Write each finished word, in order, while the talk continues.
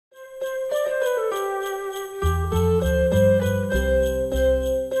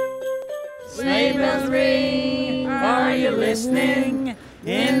bells ring, are you listening?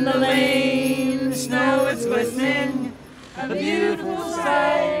 In the lane, snow is glistening, a beautiful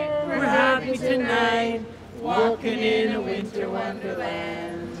sight, we're happy tonight, walking in a winter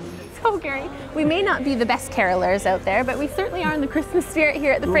wonderland. So Gary, we may not be the best carolers out there, but we certainly are in the Christmas spirit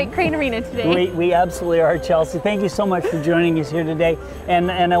here at the Frank Crane Arena today. We absolutely are, Chelsea. Thank you so much for joining us here today. And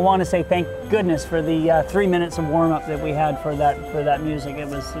I want to say thank goodness for the 3 minutes of warm-up that we had for that music. It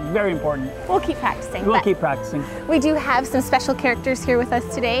was very important. We'll keep practicing. We'll keep practicing. We do have some special characters here with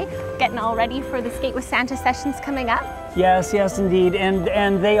us today, getting all ready for the Skate with Santa sessions coming up. Yes, indeed,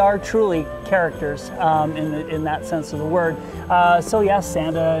 and they are truly characters in that sense of the word. So yes,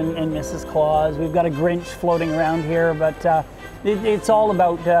 Santa and Mrs. Claus. We've got a Grinch floating around here, but it's all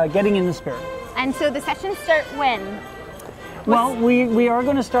about getting in the spirit. And so the sessions start when? Well, we are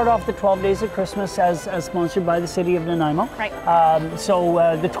going to start off the 12 Days of Christmas as sponsored by the City of Nanaimo. Right.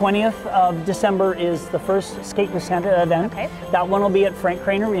 So the 20th of December is the first Skate with Santa event. Okay. That one will be at Frank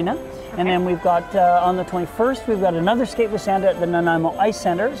Crane Arena. Okay. And then we've got, on the 21st, we've got another Skate with Santa at the Nanaimo Ice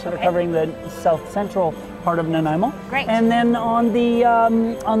Center, so we're covering the south central part of Nanaimo. Great. And then on the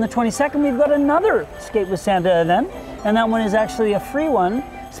 22nd, we've got another Skate with Santa event, and that one is actually a free one,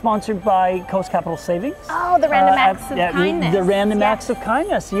 sponsored by Coast Capital Savings. Oh, the Random Acts of Kindness. The Random Acts of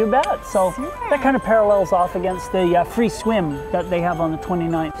Kindness, you bet. So that kind of parallels off against the free swim that they have on the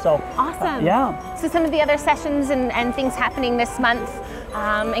 29th. So awesome. Yeah. So some of the other sessions and things happening this month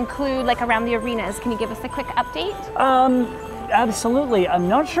include like around the arenas. Can you give us a quick update? Absolutely. I'm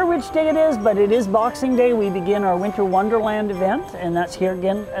not sure which day it is, but it is Boxing Day. We begin our Winter Wonderland event, and that's here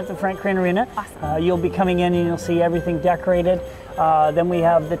again at the Frank Crane Arena. Awesome. You'll be coming in and you'll see everything decorated. Then we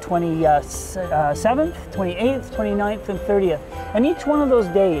have the 27th, 28th, 29th, and 30th. And each one of those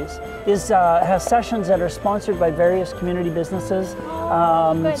days has sessions that are sponsored by various community businesses.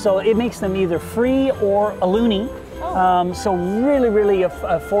 So it makes them either free or a loonie. So really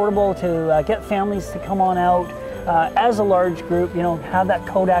affordable to get families to come on out. As a large group, you know, have that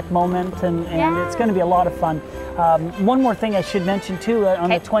Kodak moment, and it's going to be a lot of fun. One more thing I should mention too, on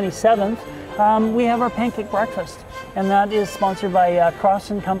the 27th, we have our pancake breakfast, and that is sponsored by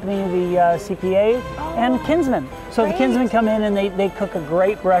Cross & Company, the CPA, and Kinsman. So the Kinsmen come in and they cook a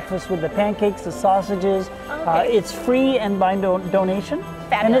great breakfast with the pancakes, the sausages. It's free and by donation.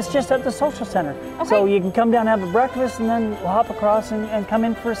 Fabulous. And it's just at the social center. So you can come down and have a breakfast and then hop across and come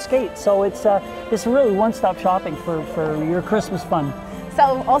in for a skate. So it's really one-stop shopping for your Christmas fun.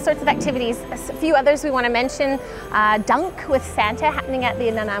 So all sorts of activities. A few others we want to mention. Dunk with Santa happening at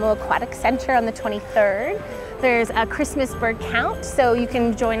the Nanaimo Aquatic Center on the 23rd. There's a Christmas bird count, so you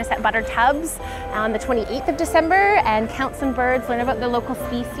can join us at Butter Tubs on the 28th of December and count some birds, learn about the local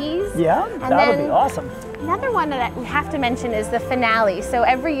species. Yeah, that'll be awesome. Another one that we have to mention is the finale. So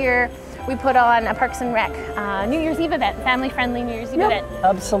every year we put on a Parks and Rec New Year's Eve event, family-friendly New Year's Eve event.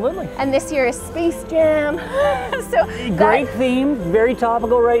 Absolutely. And this year is Space Jam. So great theme, very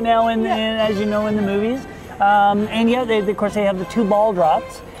topical right now, as you know, in the movies. And yeah, of course they have the 2 ball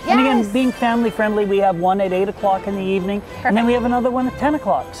drops. Yes. And again, being family friendly, we have one at 8 o'clock in the evening, and then we have another one at 10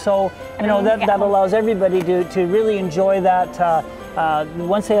 o'clock. So you know that allows everybody to really enjoy that.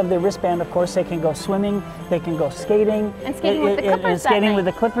 Once they have their wristband, of course, they can go swimming, they can go skating. And skating with the Clippers skating with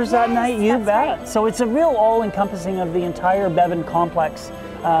the Clippers that night, you bet. Right. So it's a real all-encompassing of the entire Bevan complex.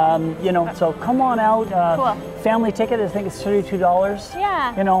 You know, so come on out. Cool. Family ticket, I think it's $32.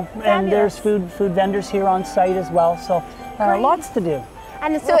 Yeah. You know, Fabulous. and there's food vendors here on site as well. So lots to do.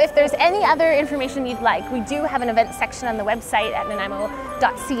 And so if there's any other information you'd like, we do have an event section on the website at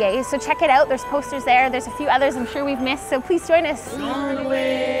nanaimo.ca. So check it out. There's posters there. There's a few others I'm sure we've missed. So please join us. Soaring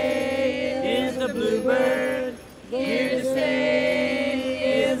away is the bluebird. Here to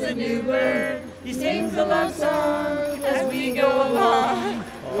stay is a new bird. He sings a love song as we go along,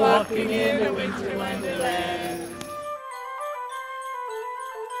 walking in a winter wonderland.